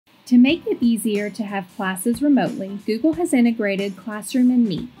To make it easier to have classes remotely, Google has integrated Classroom and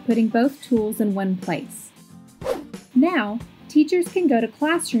Meet, putting both tools in one place. Now, teachers can go to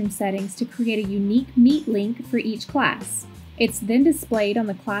Classroom settings to create a unique Meet link for each class. It's then displayed on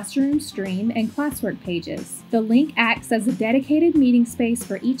the Classroom stream and classwork pages. The link acts as a dedicated meeting space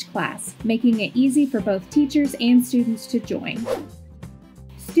for each class, making it easy for both teachers and students to join.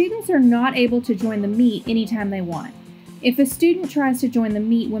 Students are not able to join the Meet anytime they want. If a student tries to join the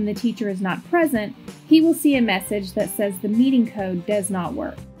Meet when the teacher is not present, he will see a message that says the meeting code does not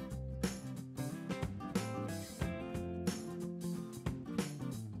work.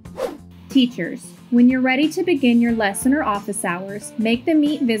 Teachers, when you're ready to begin your lesson or office hours, make the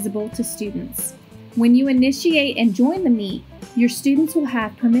Meet visible to students. When you initiate and join the Meet, your students will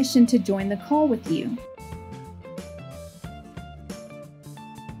have permission to join the call with you.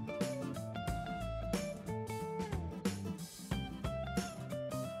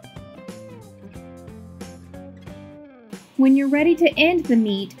 When you're ready to end the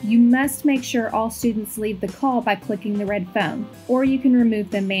Meet, you must make sure all students leave the call by clicking the red phone, or you can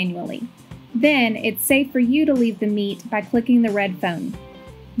remove them manually. Then, it's safe for you to leave the Meet by clicking the red phone,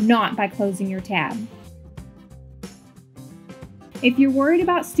 not by closing your tab. If you're worried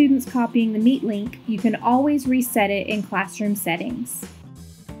about students copying the Meet link, you can always reset it in Classroom settings.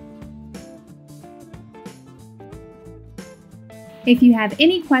 If you have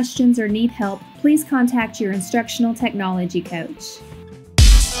any questions or need help, please contact your instructional technology coach.